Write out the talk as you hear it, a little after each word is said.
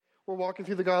We're walking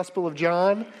through the Gospel of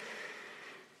John.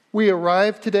 We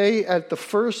arrive today at the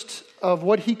first of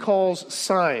what he calls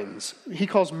signs. He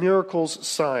calls miracles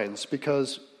signs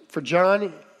because for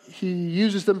John, he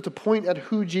uses them to point at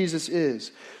who Jesus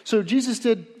is. So Jesus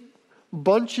did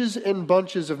bunches and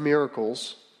bunches of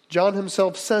miracles. John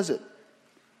himself says it.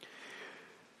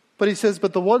 But he says,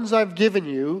 but the ones I've given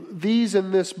you, these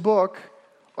in this book,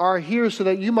 are here so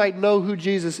that you might know who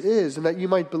Jesus is and that you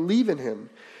might believe in him.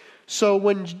 So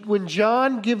when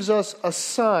John gives us a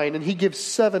sign, and he gives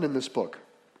 7 in this book,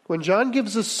 when John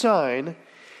gives a sign,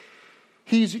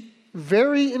 he's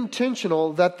very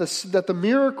intentional that the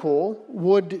miracle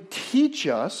would teach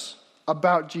us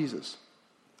about Jesus,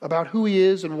 about who he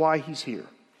is and why he's here.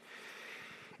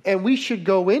 And we should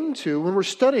go into, when we're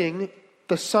studying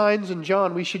the signs in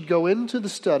John, we should go into the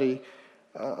study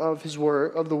of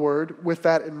the word with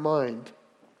that in mind.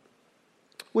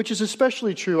 Which is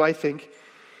especially true, I think,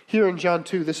 here in John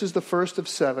 2. This is the first of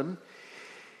 7,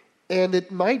 and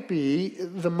it might be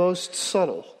the most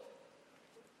subtle.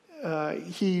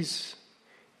 Jesus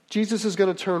is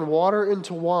going to turn water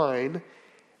into wine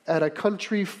at a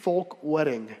country folk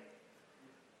wedding.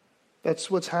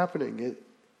 That's what's happening.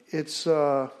 It's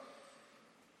some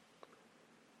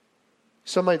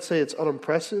might say it's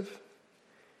unimpressive.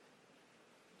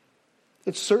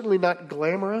 It's certainly not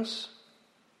glamorous.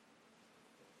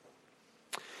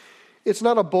 It's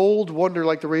not a bold wonder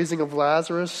like the raising of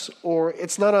Lazarus, or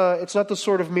it's not the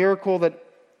sort of miracle that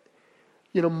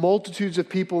multitudes of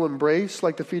people embrace,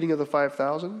 like the feeding of the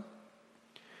 5,000.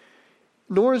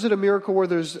 Nor is it a miracle where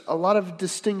there's a lot of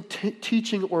distinct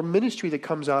teaching or ministry that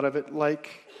comes out of it,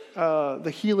 like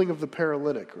the healing of the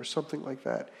paralytic or something like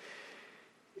that.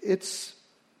 It's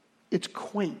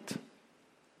quaint.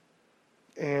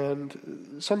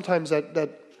 And sometimes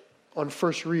that on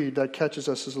first read, that catches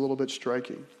us as a little bit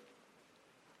striking.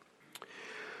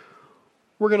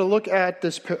 We're going to look at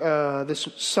this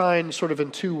sign sort of in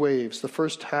 2 waves, the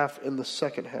first half and the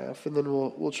second half, and then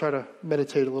we'll try to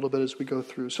meditate a little bit as we go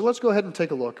through. So let's go ahead and take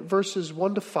a look. Verses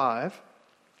 1 to 5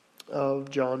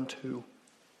 of John 2.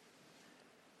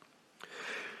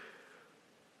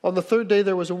 On the 3rd day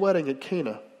there was a wedding at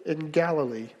Cana in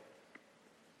Galilee,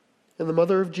 and the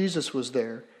mother of Jesus was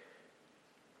there.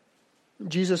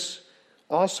 Jesus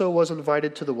also was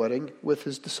invited to the wedding with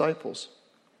his disciples.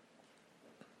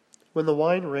 When the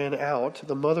wine ran out,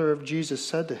 the mother of Jesus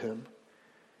said to him,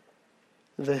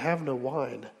 "They have no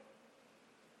wine."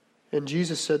 And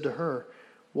Jesus said to her,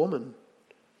 "Woman,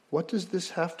 what does this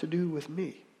have to do with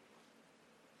me?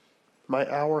 My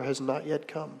hour has not yet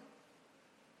come."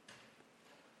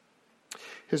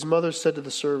 His mother said to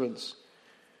the servants,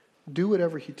 "Do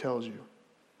whatever he tells you."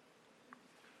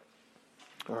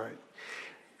 All right.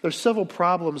 There's several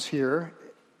problems here,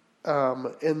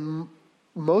 and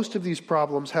most of these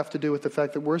problems have to do with the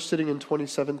fact that we're sitting in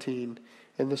 2017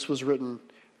 and this was written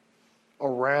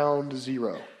around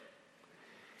 0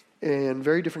 in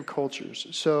very different cultures.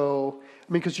 So,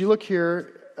 because you look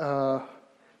here,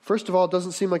 first of all, it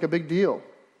doesn't seem like a big deal.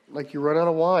 Like you run out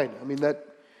of wine. That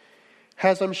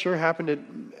has, I'm sure, happened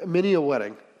at many a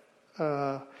wedding.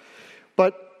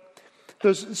 But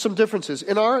there's some differences.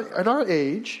 In our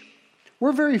age,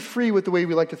 we're very free with the way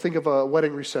we like to think of a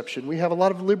wedding reception. We have a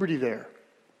lot of liberty there.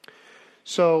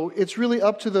 So it's really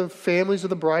up to the families of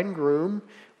the bride and groom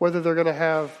whether they're going to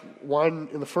have wine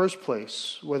in the first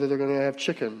place, whether they're going to have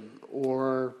chicken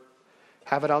or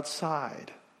have it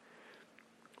outside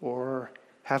or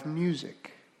have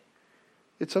music.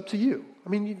 It's up to you.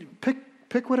 You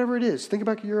pick whatever it is. Think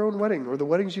about your own wedding or the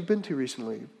weddings you've been to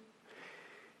recently.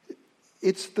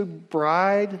 It's the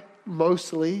bride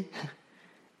mostly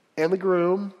and the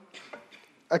groom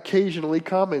occasionally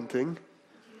commenting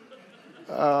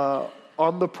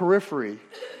on the periphery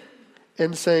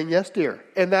and saying, "Yes, dear."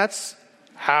 And that's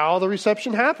how the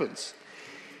reception happens.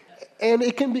 And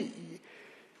it can be,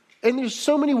 and there's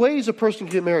so many ways a person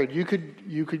can get married. You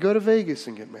could go to Vegas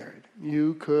and get married.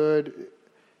 You could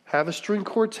have a string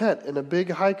quartet in a big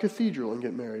high cathedral and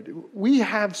get married. We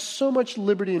have so much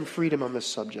liberty and freedom on this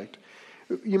subject.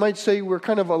 You might say we're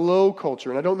kind of a low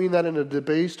culture, and I don't mean that in a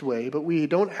debased way, but we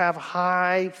don't have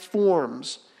high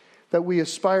forms that we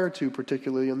aspire to,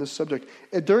 particularly on this subject.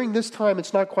 During this time,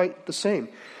 it's not quite the same.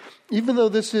 Even though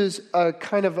this is a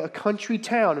kind of a country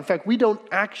town, in fact, we don't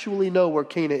actually know where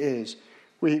Cana is.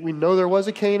 We know there was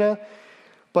a Cana,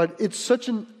 but it's such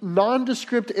a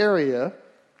nondescript area,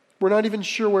 we're not even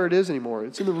sure where it is anymore.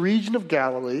 It's in the region of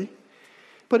Galilee.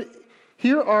 But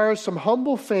here are some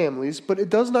humble families, but it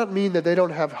does not mean that they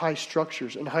don't have high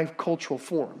structures and high cultural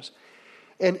forms.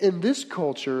 And in this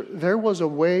culture, there was a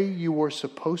way you were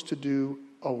supposed to do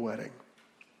a wedding.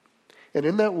 And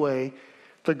in that way,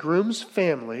 the groom's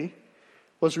family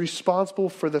was responsible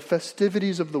for the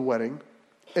festivities of the wedding,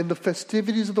 and the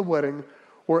festivities of the wedding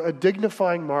were a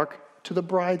dignifying mark to the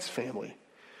bride's family.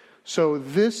 So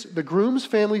the groom's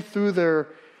family, through their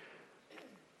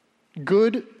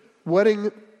good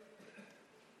wedding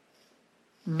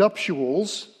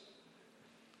nuptials,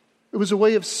 it was a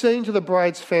way of saying to the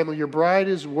bride's family, your bride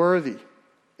is worthy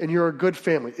and you're a good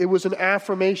family. It was an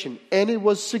affirmation, and it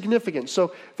was significant.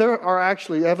 So there are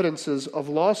actually evidences of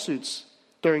lawsuits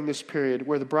during this period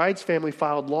where the bride's family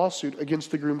filed lawsuit against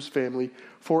the groom's family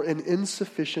for an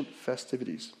insufficient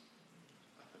festivities.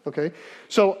 Okay?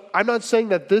 So I'm not saying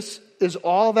that this is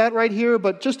all that right here,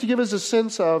 but just to give us a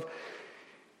sense of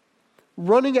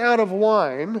running out of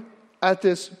wine at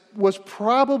this was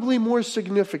probably more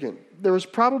significant. There was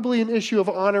probably an issue of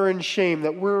honor and shame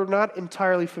that we're not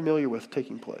entirely familiar with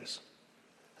taking place.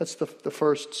 That's the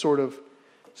first sort of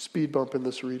speed bump in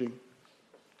this reading.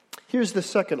 Here's the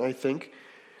second, I think.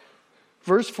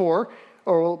 Verse 4,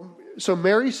 so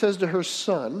Mary says to her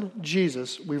son,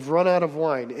 Jesus, we've run out of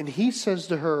wine. And he says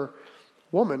to her,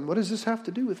 woman, what does this have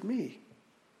to do with me?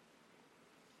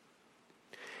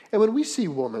 And when we see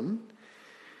woman,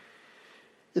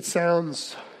 it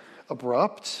sounds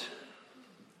abrupt.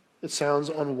 It sounds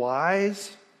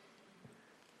unwise.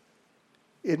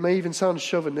 It may even sound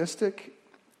chauvinistic.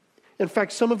 In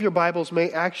fact, some of your Bibles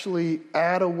may actually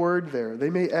add a word there.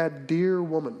 They may add dear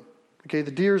woman. Okay,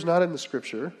 the deer is not in the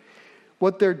scripture.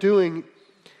 What they're doing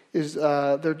is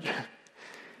they're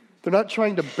not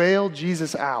trying to bail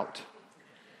Jesus out.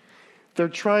 They're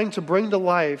trying to bring to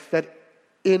life that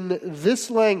in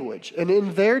this language and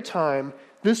in their time,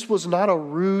 this was not a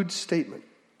rude statement.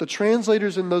 The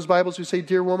translators in those Bibles who say,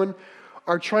 dear woman,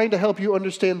 are trying to help you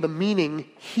understand the meaning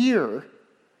here,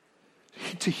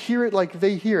 to hear it like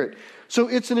they hear it. So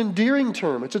it's an endearing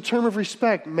term. It's a term of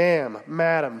respect. Ma'am,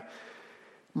 madam,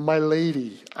 my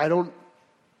lady.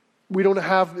 We don't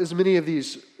have as many of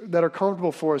these that are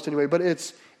comfortable for us anyway, but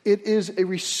it is a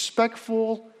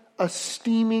respectful,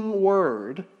 esteeming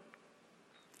word.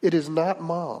 It is not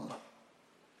mom.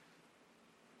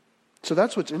 So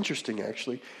that's what's interesting,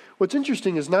 actually. What's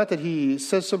interesting is not that he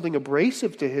says something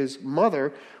abrasive to his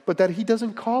mother, but that he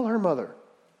doesn't call her mother.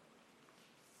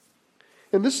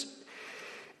 In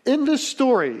this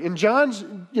story, in John's,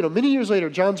 many years later,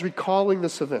 John's recalling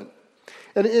this event.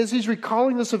 And as he's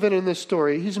recalling this event in this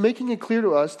story, he's making it clear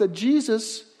to us that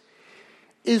Jesus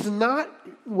is not,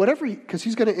 because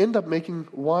he's going to end up making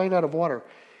wine out of water.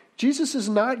 Jesus is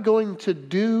not going to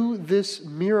do this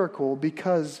miracle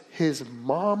because his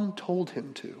mom told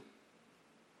him to.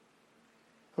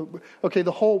 Okay,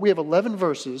 we have 11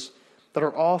 verses that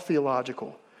are all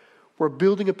theological. We're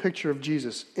building a picture of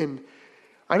Jesus. And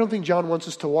I don't think John wants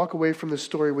us to walk away from this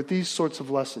story with these sorts of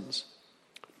lessons.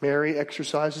 Mary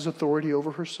exercises authority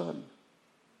over her son.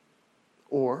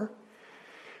 Or,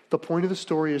 the point of the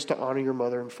story is to honor your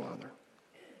mother and father.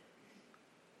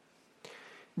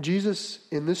 Jesus,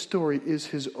 in this story, is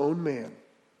his own man.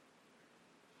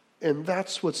 And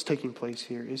that's what's taking place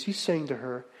here, is he's saying to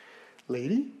her,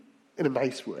 lady, in a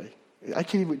nice way.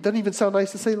 It doesn't even sound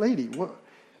nice to say lady. What?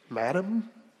 Madam?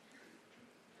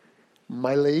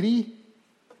 My lady?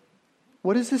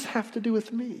 What does this have to do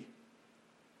with me?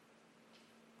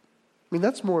 I mean,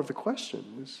 that's more of the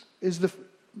question.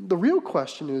 The real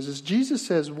question is Jesus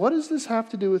says, what does this have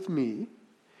to do with me?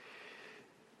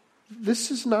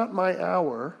 This is not my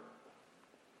hour.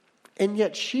 And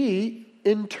yet she,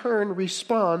 in turn,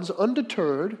 responds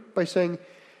undeterred by saying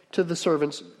to the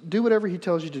servants, do whatever he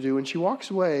tells you to do. And she walks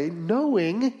away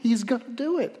knowing he's going to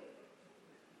do it.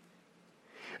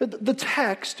 The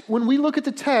text, when we look at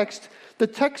the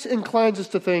text inclines us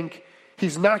to think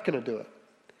he's not going to do it.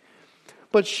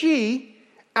 But she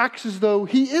acts as though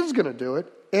he is going to do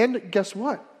it. And guess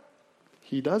what?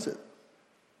 He does it.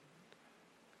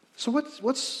 So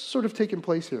what's sort of taking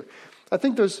place here? I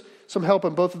think there's some help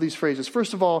in both of these phrases.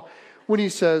 First of all, when he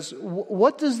says,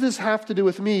 what does this have to do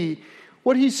with me?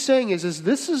 What he's saying is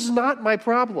this is not my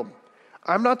problem.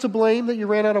 I'm not to blame that you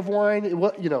ran out of wine.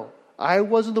 I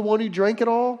wasn't the one who drank it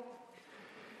all.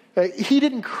 He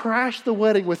didn't crash the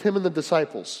wedding with him and the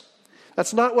disciples.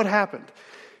 That's not what happened.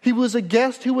 He was a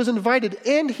guest who was invited,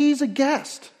 and he's a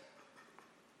guest.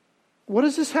 What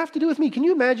does this have to do with me? Can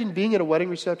you imagine being at a wedding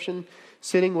reception,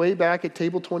 sitting way back at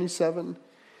table 27,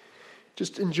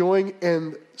 just enjoying,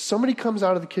 and somebody comes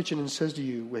out of the kitchen and says to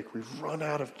you, Wick, we've run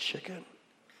out of chicken.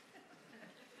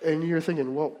 And you're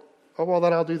thinking, well,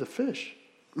 then I'll do the fish.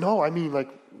 No, I mean,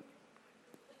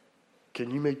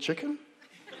 can you make chicken?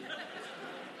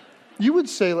 You would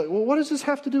say, well, what does this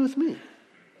have to do with me?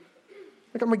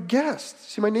 Like, I'm a guest.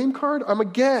 See my name card? I'm a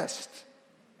guest.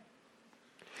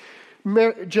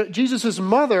 Jesus'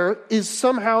 mother is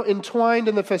somehow entwined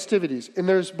in the festivities. And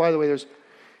by the way, there's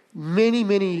many,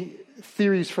 many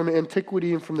theories from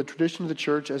antiquity and from the tradition of the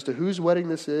church as to whose wedding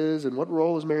this is and what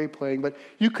role is Mary playing. But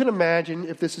you can imagine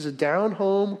if this is a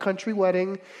down-home country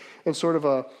wedding in sort of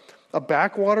a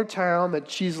backwater town, that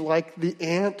she's like the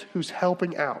aunt who's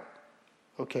helping out.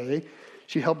 Okay?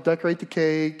 She helped decorate the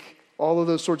cake, all of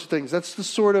those sorts of things. That's the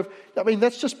sort of,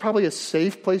 that's just probably a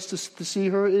safe place to see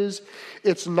her is.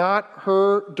 It's not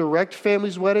her direct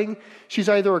family's wedding. She's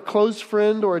either a close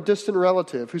friend or a distant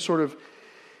relative who's sort of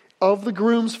the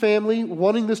groom's family,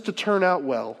 wanting this to turn out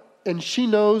well. And she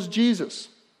knows Jesus.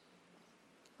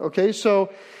 Okay,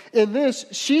 so in this,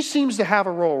 she seems to have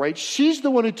a role, right? She's the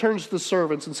one who turns to the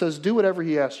servants and says, do whatever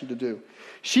he asks you to do.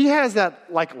 She has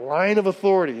that line of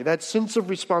authority, that sense of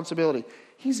responsibility.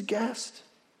 He's a guest.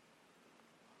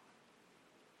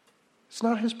 It's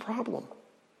not his problem.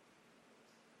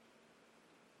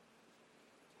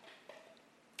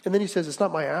 And then he says, it's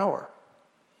not my hour.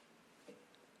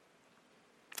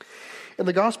 In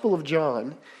the Gospel of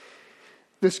John,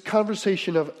 this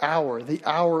conversation of hour, the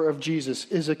hour of Jesus,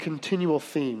 is a continual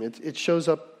theme. It shows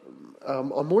up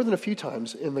on more than a few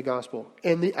times in the Gospel.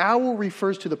 And the hour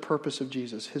refers to the purpose of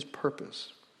Jesus, his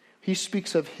purpose. He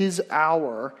speaks of his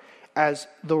hour as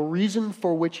the reason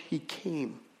for which he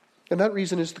came. And that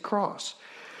reason is the cross.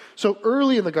 So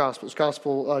early in the Gospels,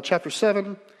 chapter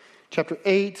 7, chapter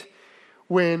 8,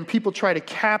 when people try to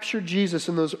capture Jesus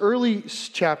in those early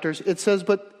chapters, it says,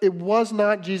 but it was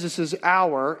not Jesus'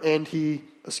 hour, and he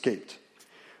escaped.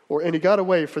 And he got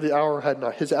away, for his hour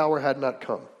had not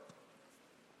come.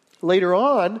 Later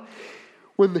on,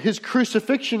 when his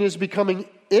crucifixion is becoming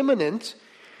imminent,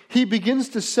 he begins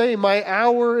to say, my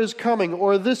hour is coming,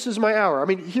 or this is my hour.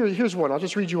 Here's one. I'll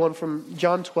just read you one from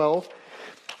John 12.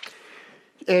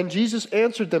 And Jesus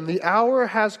answered them, the hour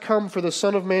has come for the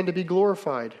Son of Man to be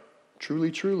glorified.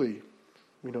 Truly, truly,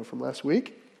 we know from last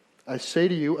week, I say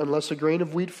to you, unless a grain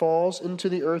of wheat falls into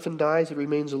the earth and dies, it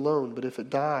remains alone. But if it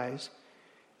dies,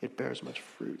 it bears much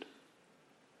fruit.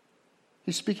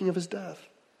 He's speaking of his death.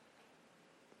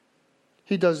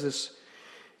 He does this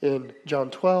in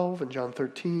John 12 and John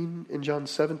 13. In John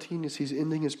 17, as he's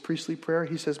ending his priestly prayer,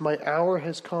 he says, my hour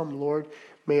has come, Lord.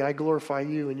 May I glorify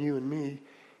you and me.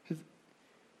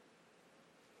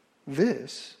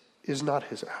 This is not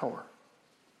his hour.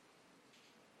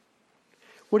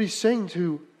 What he's saying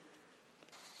to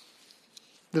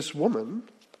this woman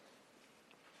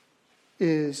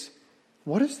is,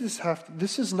 what does this have to,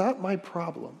 this is not my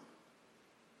problem,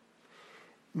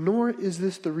 nor is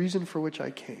this the reason for which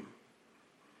I came.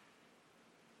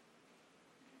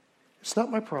 It's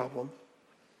not my problem,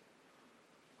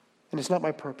 and it's not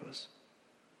my purpose.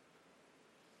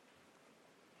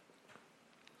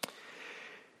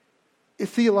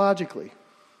 Theologically,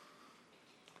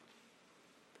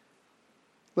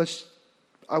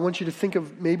 I want you to think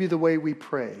of maybe the way we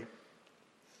pray.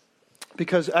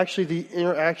 Because actually the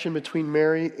interaction between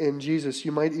Mary and Jesus,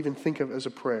 you might even think of as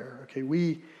a prayer. Okay,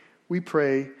 we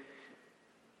pray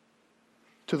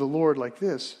to the Lord like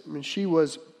this. She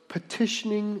was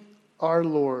petitioning our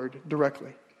Lord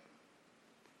directly.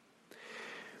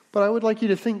 But I would like you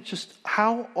to think just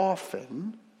how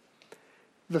often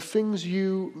the things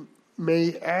you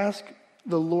may ask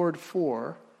the Lord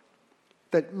for,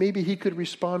 that maybe he could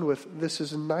respond with, this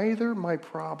is neither my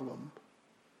problem,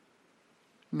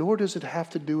 nor does it have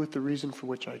to do with the reason for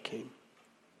which I came.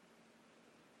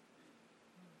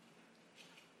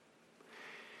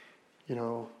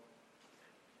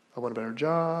 I want a better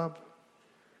job.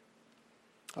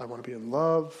 I want to be in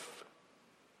love.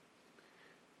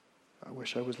 I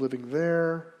wish I was living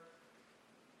there.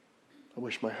 I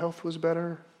wish my health was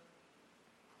better.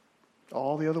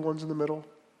 All the other ones in the middle.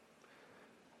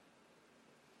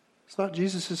 It's not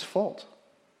Jesus' fault.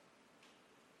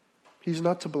 He's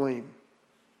not to blame.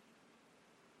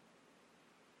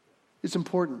 It's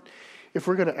important. If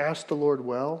we're going to ask the Lord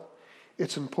well,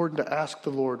 it's important to ask the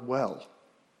Lord well.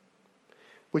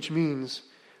 Which means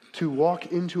to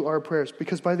walk into our prayers.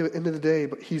 Because by the end of the day,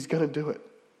 he's going to do it.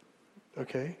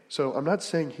 Okay? So I'm not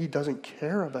saying he doesn't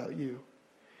care about you.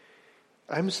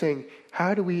 I'm saying,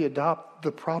 how do we adopt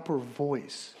the proper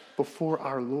voice before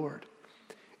our Lord?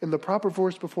 And the proper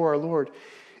voice before our Lord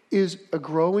is a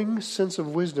growing sense of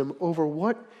wisdom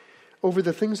over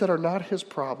the things that are not his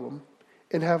problem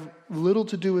and have little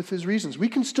to do with his reasons. We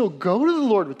can still go to the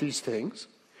Lord with these things.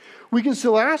 We can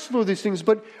still ask the Lord these things,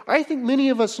 but I think many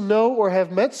of us know or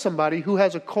have met somebody who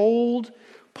has a cold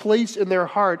place in their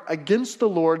heart against the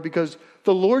Lord because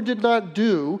the Lord did not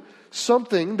do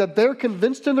something that they're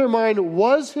convinced in their mind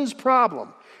was his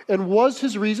problem and was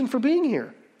his reason for being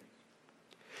here.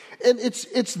 And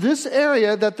it's this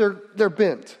area that they're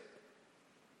bent.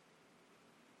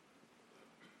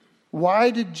 Why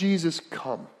did Jesus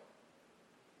come?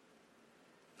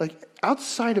 Like,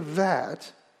 outside of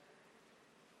that,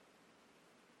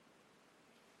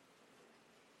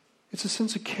 it's a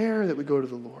sense of care that we go to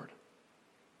the Lord.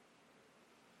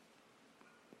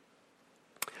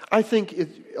 I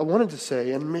wanted to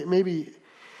say, and maybe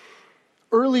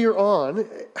earlier on,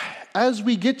 as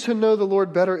we get to know the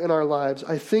Lord better in our lives,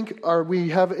 I think we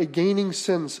have a gaining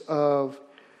sense of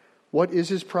what is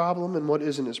his problem and what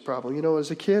isn't his problem. You know, as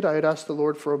a kid, I had asked the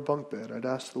Lord for a bunk bed. I'd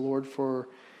asked the Lord for...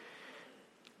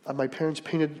 my parents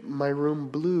painted my room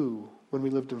blue when we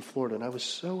lived in Florida, and I was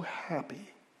so happy.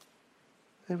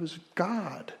 It was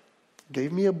God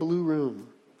gave me a blue room.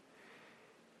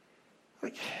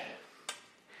 Like,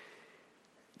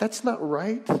 that's not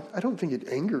right. I don't think it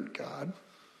angered God.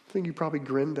 I think he probably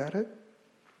grinned at it.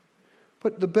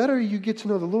 But the better you get to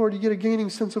know the Lord, you get a gaining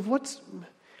sense of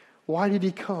why did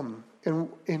he come?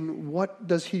 And what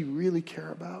does he really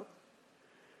care about?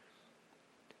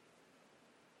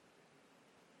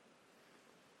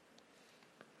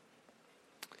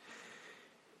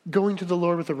 Going to the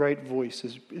Lord with the right voice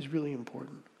is really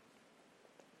important.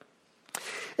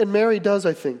 And Mary does,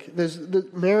 I think.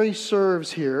 Mary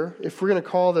serves here, if we're going to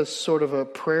call this sort of a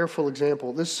prayerful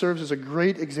example, this serves as a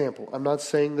great example. I'm not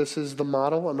saying this is the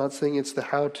model. I'm not saying it's the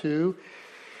how-to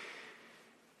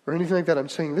or anything like that. I'm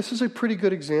saying this is a pretty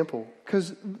good example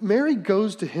because Mary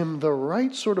goes to him the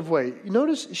right sort of way. You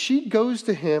notice she goes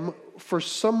to him for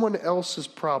someone else's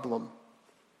problem.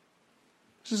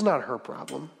 This is not her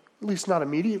problem, at least not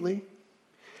immediately.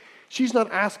 She's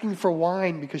not asking for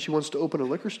wine because she wants to open a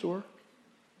liquor store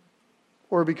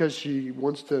or because she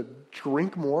wants to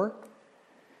drink more.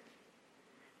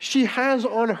 She has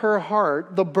on her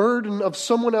heart the burden of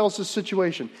someone else's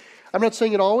situation. I'm not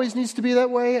saying it always needs to be that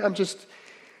way. I'm just,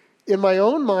 in my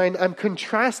own mind, I'm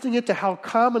contrasting it to how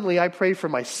commonly I pray for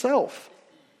myself.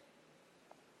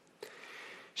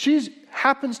 She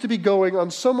happens to be going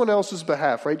on someone else's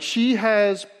behalf, right? She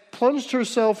has plunged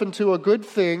herself into a good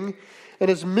thing and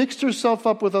has mixed herself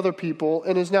up with other people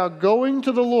and is now going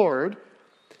to the Lord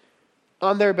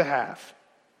on their behalf.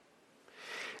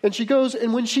 And she goes,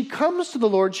 and when she comes to the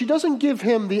Lord, she doesn't give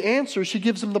him the answer, she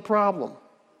gives him the problem.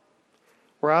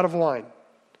 We're out of wine.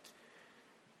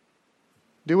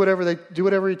 Do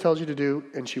whatever he tells you to do,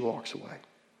 and she walks away.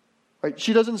 Right?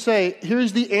 She doesn't say,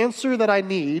 here's the answer that I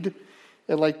need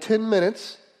in like 10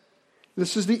 minutes.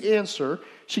 This is the answer.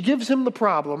 She gives him the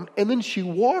problem, and then she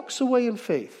walks away in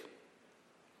faith.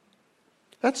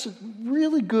 That's a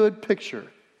really good picture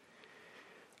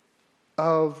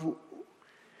of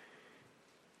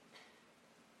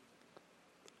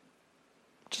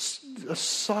just a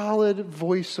solid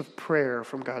voice of prayer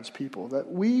from God's people,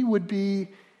 that we would be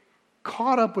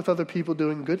caught up with other people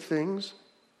doing good things,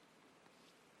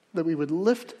 that we would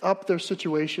lift up their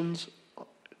situations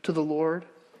to the Lord,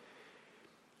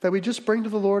 that we just bring to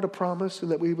the Lord a promise,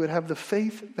 and that we would have the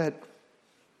faith that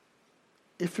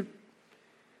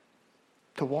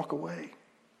to walk away,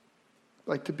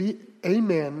 like to be a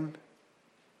man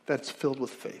that's filled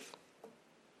with faith.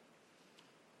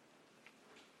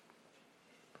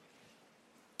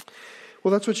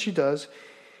 Well, that's what she does.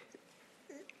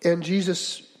 And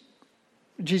Jesus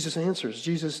answers.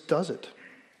 Jesus does it.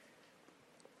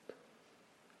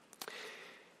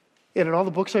 And in all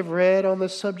the books I've read on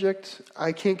this subject,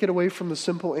 I can't get away from the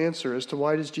simple answer as to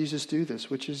why does Jesus do this,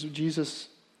 which is Jesus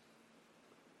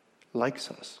likes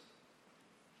us.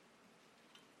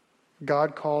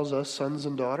 God calls us sons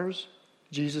and daughters.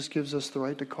 Jesus gives us the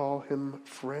right to call him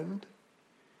friend.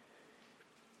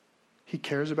 He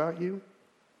cares about you.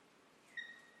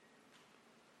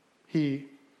 He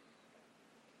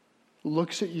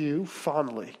looks at you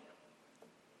fondly.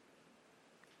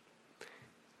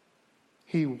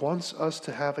 He wants us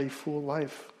to have a full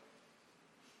life.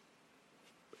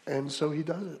 And so he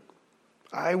does it.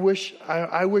 I wish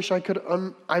I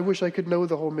could know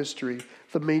the whole mystery,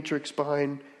 the matrix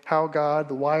behind how God,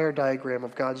 the wire diagram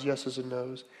of God's yeses and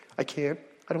nos. I can't.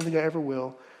 I don't think I ever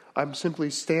will. I'm simply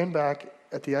stand back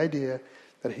at the idea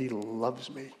that he loves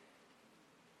me.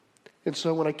 And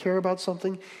so when I care about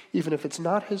something, even if it's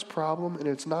not his problem and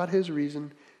it's not his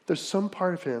reason, there's some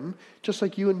part of him, just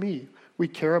like you and me. We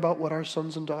care about what our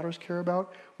sons and daughters care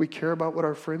about. We care about what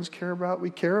our friends care about. We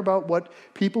care about what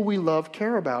people we love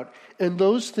care about. And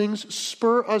those things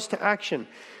spur us to action.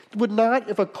 Would not,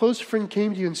 if a close friend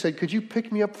came to you and said, could you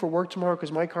pick me up for work tomorrow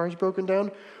because my car is broken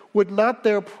down? Would not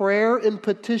their prayer and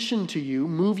petition to you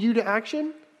move you to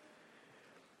action?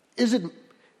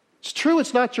 It's true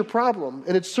it's not your problem,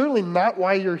 and it's certainly not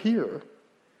why you're here.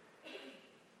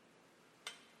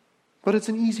 But it's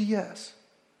an easy yes.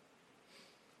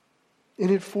 And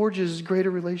it forges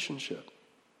greater relationship.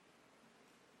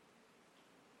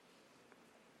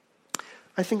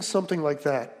 I think something like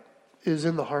that is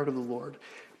in the heart of the Lord.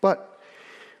 But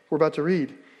we're about to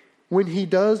read. When he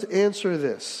does answer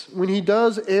this, when he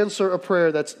does answer a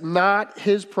prayer that's not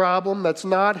his problem, that's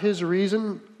not his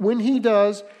reason, when he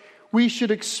does, we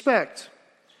should expect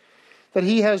that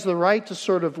he has the right to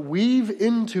sort of weave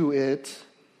into it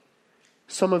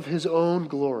some of his own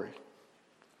glory.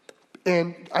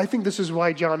 And I think this is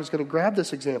why John is going to grab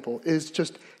this example, is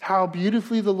just how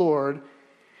beautifully the Lord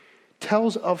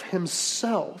tells of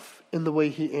himself in the way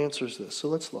he answers this. So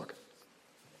let's look.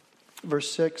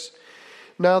 Verse 6.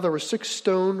 Now there were 6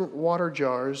 stone water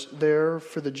jars there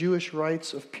for the Jewish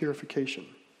rites of purification,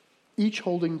 each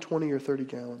holding 20 or 30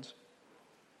 gallons.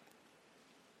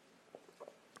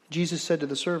 Jesus said to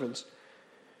the servants,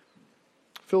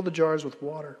 "Fill the jars with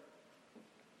water."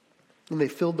 And they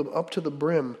filled them up to the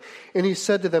brim. And he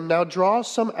said to them, "Now draw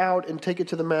some out and take it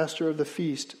to the master of the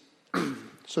feast."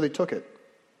 So they took it.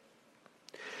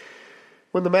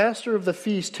 When the master of the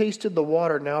feast tasted the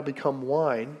water now become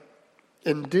wine,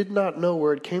 and did not know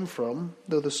where it came from,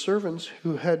 though the servants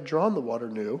who had drawn the water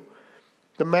knew,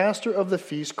 the master of the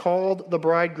feast called the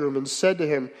bridegroom and said to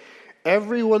him,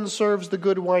 "Everyone serves the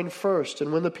good wine first,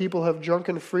 and when the people have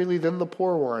drunken freely, then the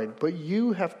poor wine. But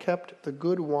you have kept the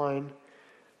good wine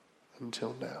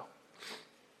until now."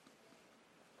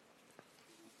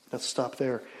 Let's stop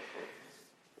there.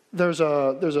 There's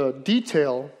a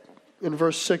detail in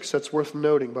verse 6 that's worth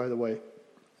noting, by the way.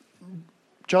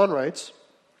 John writes,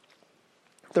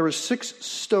 there were 6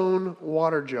 stone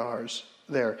water jars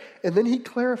there. And then he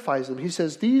clarifies them. He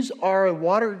says, these are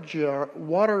water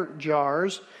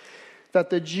jars that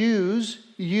the Jews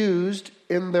used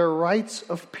in their rites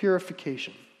of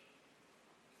purification.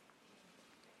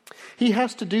 He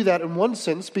has to do that in one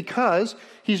sense because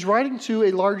he's writing to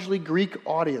a largely Greek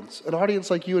audience, an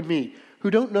audience like you and me, who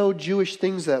don't know Jewish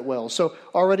things that well. So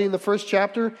already in the first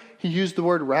chapter, he used the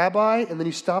word rabbi, and then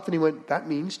he stopped and he went, that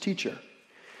means teacher.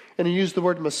 And he used the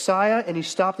word Messiah, and he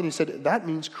stopped and he said, that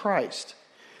means Christ.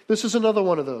 This is another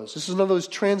one of those. This is another of those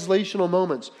translational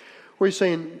moments where he's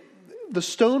saying, the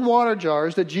stone water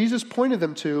jars that Jesus pointed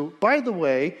them to, by the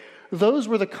way, those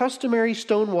were the customary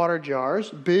stone water jars,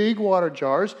 big water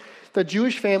jars, that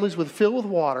Jewish families would fill with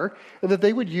water and that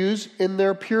they would use in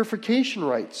their purification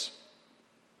rites.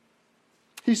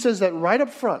 He says that right up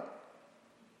front.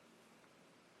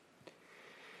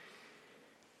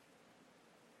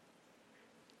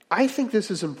 I think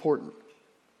this is important.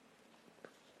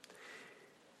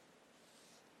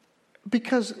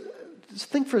 Because,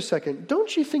 think for a second,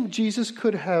 don't you think Jesus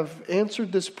could have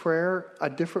answered this prayer a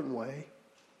different way?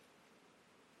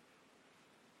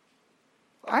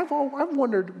 I've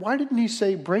wondered, why didn't he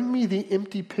say, bring me the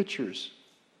empty pitchers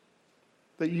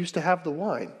that used to have the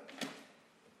wine?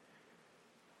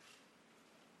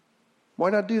 Why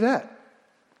not do that?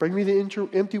 Bring me the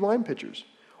empty wine pitchers,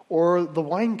 or the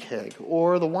wine keg,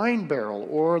 or the wine barrel,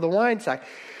 or the wine sack.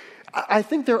 I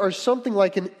think there are something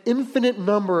like an infinite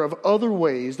number of other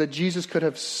ways that Jesus could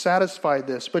have satisfied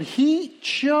this, but he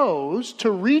chose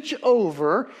to reach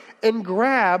over and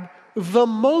grab the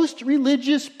most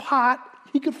religious pot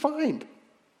he could find.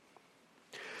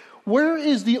 Where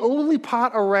is the only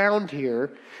pot around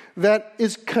here that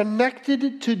is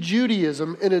connected to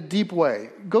Judaism in a deep way?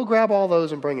 Go grab all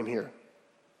those and bring them here.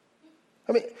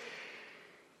 I mean,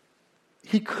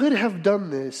 he could have done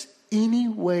this any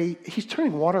way. He's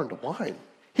turning water into wine.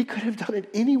 He could have done it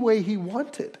any way he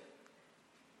wanted.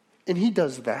 And he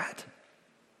does that.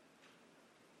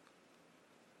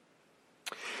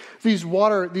 These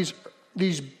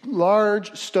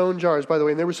large stone jars, by the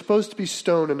way, and they were supposed to be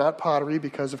stone and not pottery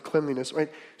because of cleanliness,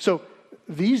 right? So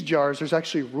these jars, there's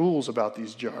actually rules about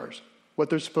these jars. What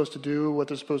they're supposed to do, what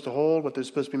they're supposed to hold, what they're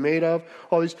supposed to be made of.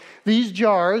 All these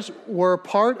jars were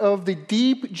part of the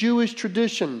deep Jewish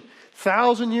tradition,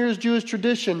 1,000 years Jewish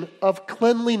tradition of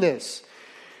cleanliness.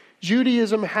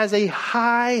 Judaism has a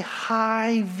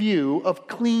high view of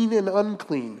clean and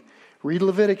unclean. Read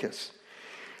Leviticus.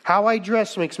 How I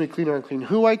dress makes me clean or unclean.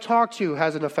 Who I talk to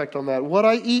has an effect on that. What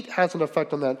I eat has an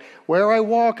effect on that. Where I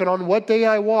walk and on what day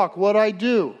I walk, what I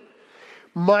do.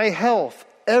 My health,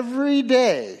 every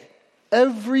day,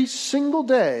 every single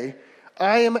day,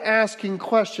 I am asking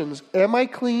questions. Am I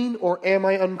clean or am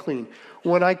I unclean?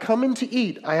 When I come in to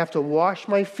eat, I have to wash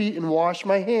my feet and wash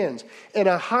my hands. In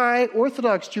a high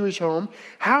Orthodox Jewish home,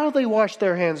 how they wash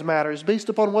their hands matters based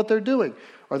upon what they're doing.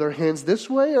 Are their hands this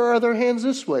way or are their hands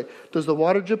this way? Does the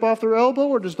water drip off their elbow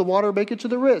or does the water make it to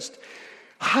the wrist?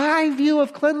 High view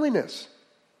of cleanliness.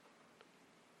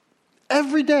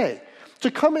 Every day. To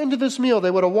come into this meal,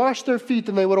 they would have washed their feet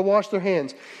and they would have washed their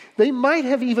hands. They might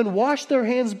have even washed their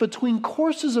hands between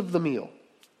courses of the meal.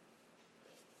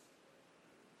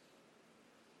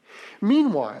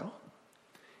 Meanwhile,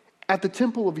 at the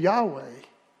temple of Yahweh,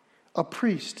 a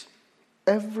priest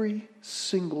every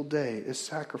single day is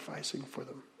sacrificing for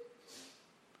them.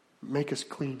 Make us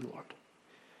clean, Lord.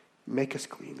 Make us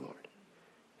clean, Lord.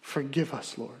 Forgive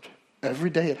us, Lord. Every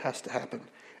day it has to happen.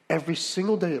 Every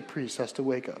single day a priest has to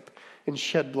wake up and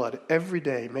shed blood. Every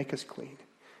day, make us clean.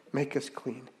 Make us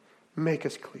clean. Make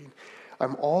us clean.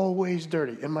 I'm always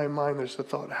dirty. In my mind, there's the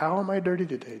thought, how am I dirty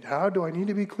today? How do I need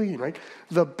to be clean, right?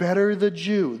 The better the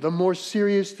Jew, the more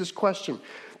serious this question.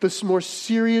 The more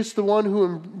serious the one who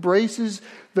embraces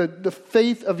the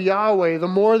faith of Yahweh, the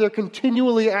more they're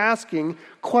continually asking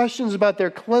questions about their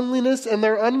cleanliness and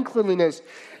their uncleanliness.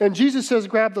 And Jesus says,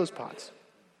 grab those pots.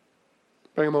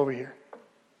 Bring them over here.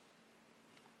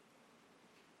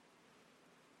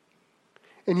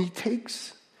 And he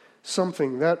takes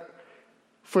something that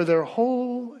for their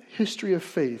whole history of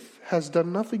faith has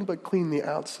done nothing but clean the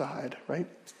outside, right?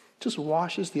 Just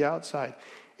washes the outside.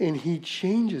 And he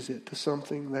changes it to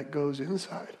something that goes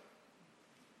inside,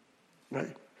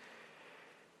 right?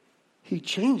 He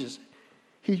changes it.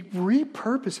 He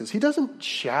repurposes. He doesn't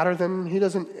shatter them. He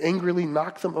doesn't angrily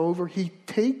knock them over. He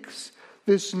takes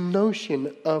this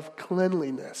notion of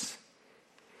cleanliness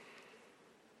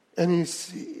and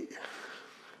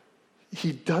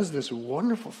he does this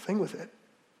wonderful thing with it.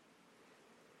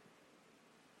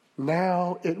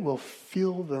 Now it will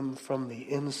fill them from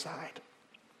the inside.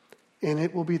 And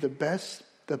it will be the best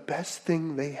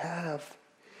thing they have.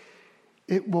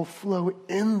 It will flow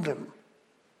in them.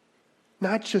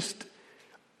 Not just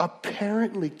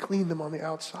apparently clean them on the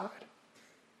outside.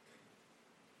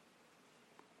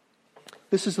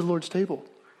 This is the Lord's table.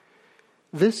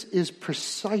 This is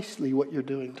precisely what you're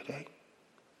doing today.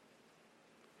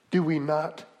 Do we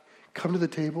not come to the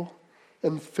table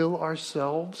and fill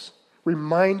ourselves,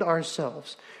 remind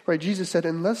ourselves, right? Jesus said,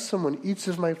 unless someone eats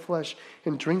of my flesh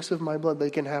and drinks of my blood, he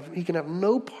can have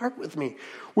no part with me.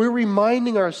 We're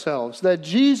reminding ourselves that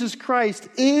Jesus Christ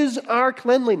is our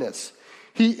cleanliness.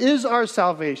 He is our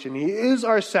salvation. He is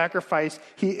our sacrifice.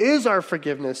 He is our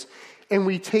forgiveness. And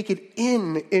we take it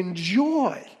in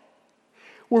joy.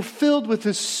 We're filled with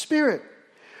His Spirit.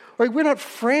 Right? We're not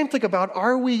frantic about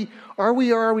are we or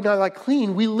are we not like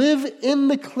clean. We live in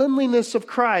the cleanliness of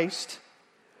Christ,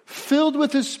 filled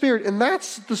with His Spirit, and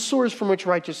that's the source from which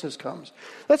righteousness comes.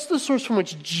 That's the source from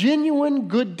which genuine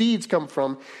good deeds come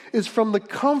from, is from the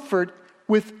comfort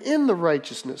within the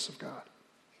righteousness of God.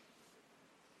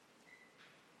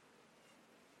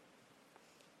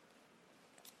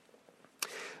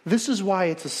 This is why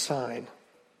it's a sign.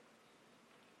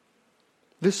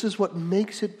 This is what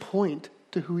makes it point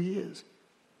to who He is.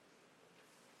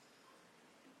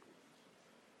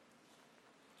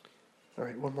 All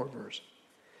right, one more verse.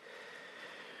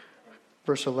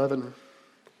 Verse 11.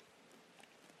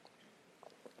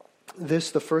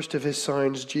 This, the first of His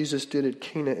signs, Jesus did at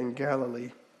Cana in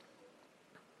Galilee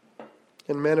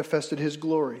and manifested His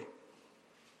glory,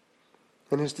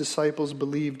 and His disciples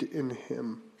believed in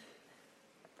Him.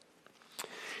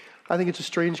 I think it's a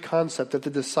strange concept that the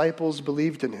disciples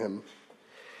believed in Him.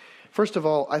 First of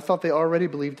all, I thought they already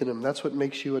believed in Him. That's what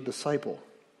makes you a disciple.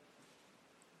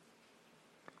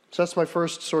 So that's my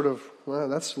first sort of, well,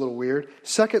 that's a little weird.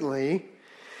 Secondly,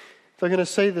 they're going to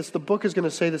say this, the book is going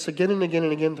to say this again and again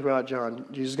and again throughout John.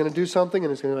 Jesus is going to do something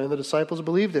and the disciples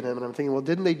believed in Him. And I'm thinking, well,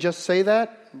 didn't they just say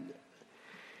that?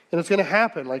 And it's going to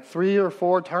happen like 3 or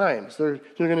 4 times. They're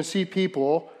going to see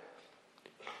people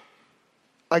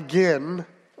again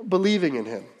believing in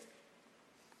Him.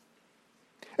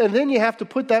 And then you have to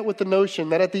put that with the notion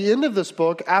that at the end of this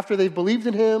book, after they've believed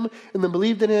in Him, and then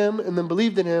believed in Him, and then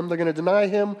believed in Him, they're going to deny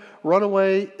Him, run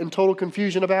away in total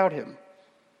confusion about Him.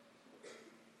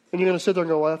 And you're going to sit there and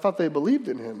go, well, I thought they believed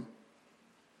in Him.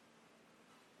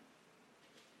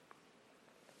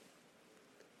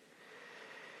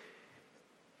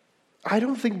 I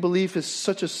don't think belief is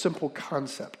such a simple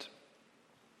concept.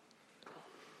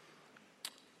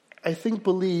 I think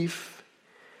belief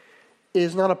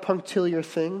is not a punctiliar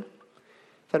thing,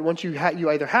 that once you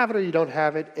either have it or you don't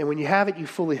have it, and when you have it, you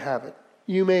fully have it.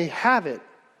 You may have it,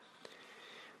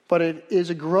 but it is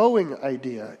a growing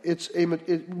idea.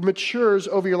 It matures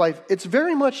over your life. It's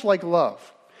very much like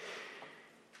love.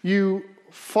 You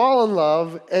fall in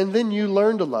love, and then you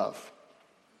learn to love.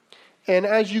 And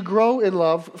as you grow in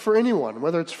love for anyone,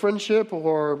 whether it's friendship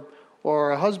or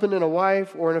or a husband and a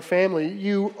wife, or in a family,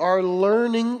 you are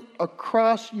learning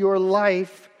across your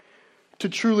life to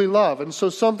truly love. And so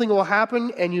something will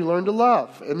happen and you learn to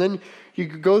love. And then you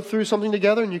go through something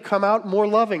together and you come out more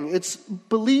loving. It's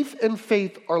belief and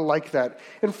faith are like that.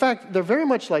 In fact, they're very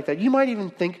much like that. You might even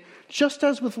think, just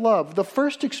as with love, the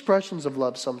first expressions of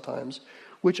love sometimes,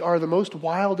 which are the most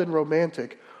wild and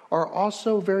romantic, are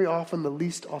also very often the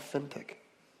least authentic.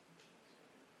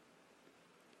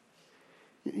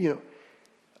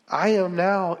 I am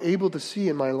now able to see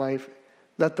in my life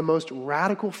that the most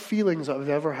radical feelings I've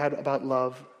ever had about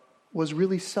love was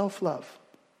really self-love.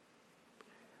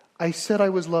 I said I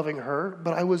was loving her,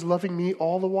 but I was loving me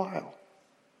all the while.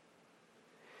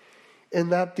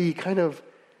 And that the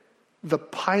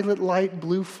pilot light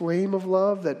blue flame of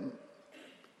love that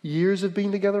years of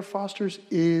being together fosters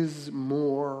is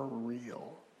more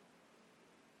real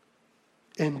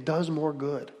and does more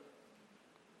good.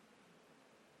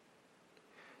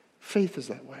 Faith is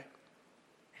that way.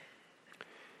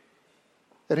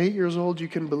 At 8 years old, you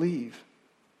can believe.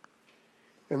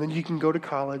 And then you can go to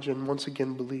college and once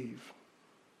again believe.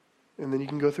 And then you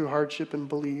can go through hardship and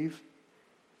believe.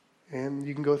 And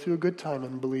you can go through a good time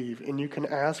and believe. And you can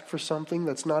ask for something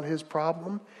that's not his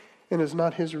problem and is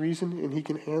not his reason, and he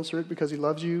can answer it because he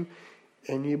loves you,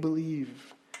 and you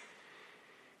believe.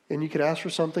 And you could ask for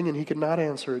something and he could not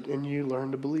answer it, and you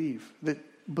learn to believe. That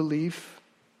belief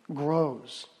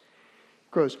grows.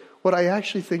 What I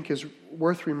actually think is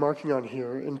worth remarking on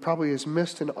here, and probably is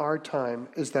missed in our time,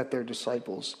 is that they're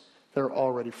disciples. They're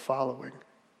already following.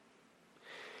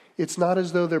 It's not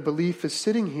as though their belief is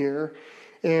sitting here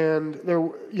and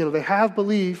they have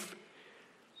belief,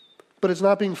 but it's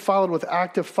not being followed with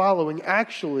active following.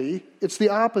 Actually, it's the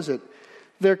opposite.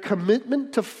 Their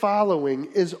commitment to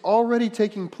following is already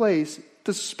taking place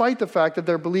despite the fact that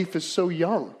their belief is so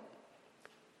young.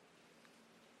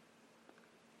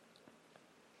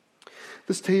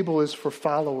 This table is for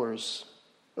followers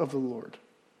of the Lord.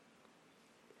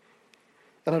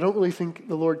 And I don't really think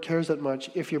the Lord cares that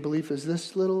much if your belief is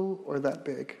this little or that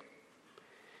big.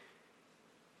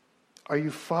 Are you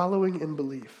following in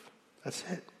belief? That's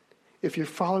it. If you're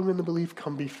following in the belief,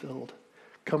 come be filled.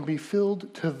 Come be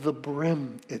filled to the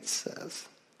brim, it says.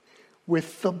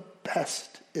 With the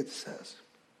best, it says.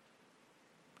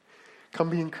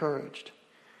 Come be encouraged.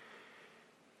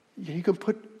 You can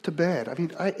put to bed.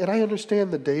 I understand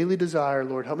the daily desire,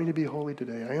 Lord, help me to be holy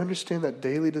today. I understand that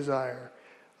daily desire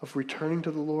of returning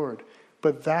to the Lord.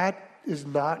 But that is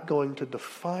not going to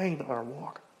define our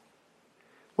walk.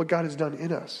 What God has done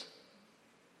in us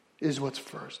is what's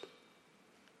first.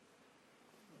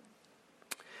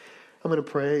 I'm going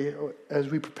to pray as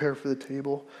we prepare for the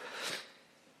table.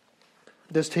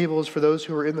 This table is for those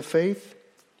who are in the faith.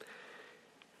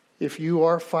 If you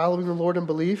are following the Lord in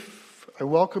belief, I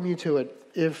welcome you to it.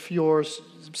 If you're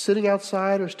sitting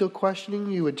outside or still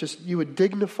questioning, you would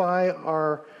dignify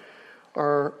our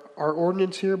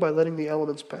ordinance here by letting the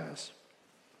elements pass.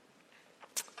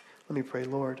 Let me pray,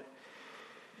 Lord.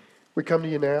 We come to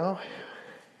you now,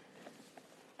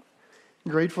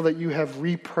 grateful that you have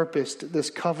repurposed this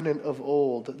covenant of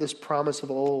old, this promise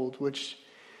of old, which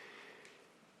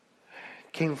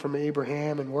came from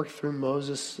Abraham and worked through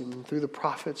Moses and through the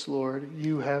prophets, Lord.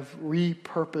 You have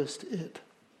repurposed it.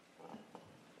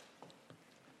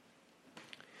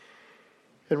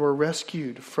 And we're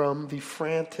rescued from the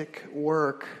frantic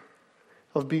work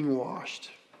of being washed.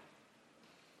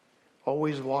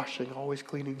 Always washing, always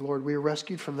cleaning, Lord. We are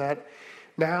rescued from that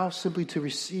now simply to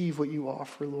receive what you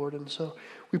offer, Lord. And so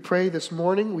we pray this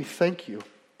morning, we thank you,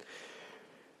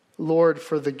 Lord,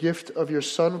 for the gift of your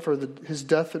Son, for his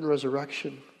death and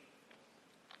resurrection.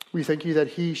 We thank you that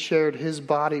he shared his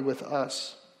body with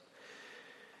us,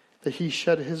 that he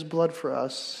shed his blood for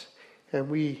us, and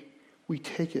we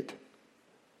take it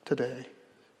today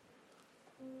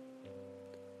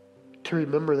to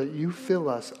remember that you fill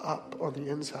us up on the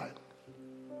inside.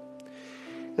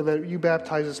 And that you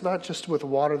baptize us not just with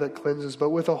water that cleanses, but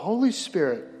with a Holy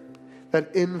Spirit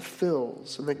that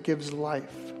infills and that gives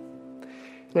life.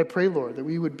 And I pray, Lord, that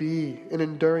we would be an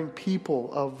enduring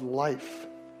people of life.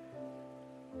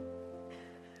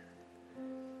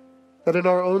 That in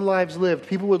our own lives lived,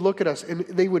 people would look at us and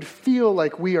they would feel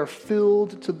like we are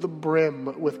filled to the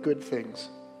brim with good things.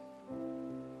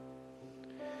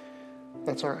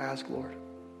 That's our ask, Lord.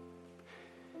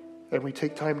 And we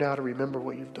take time now to remember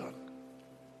what you've done.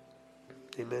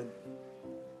 Amen.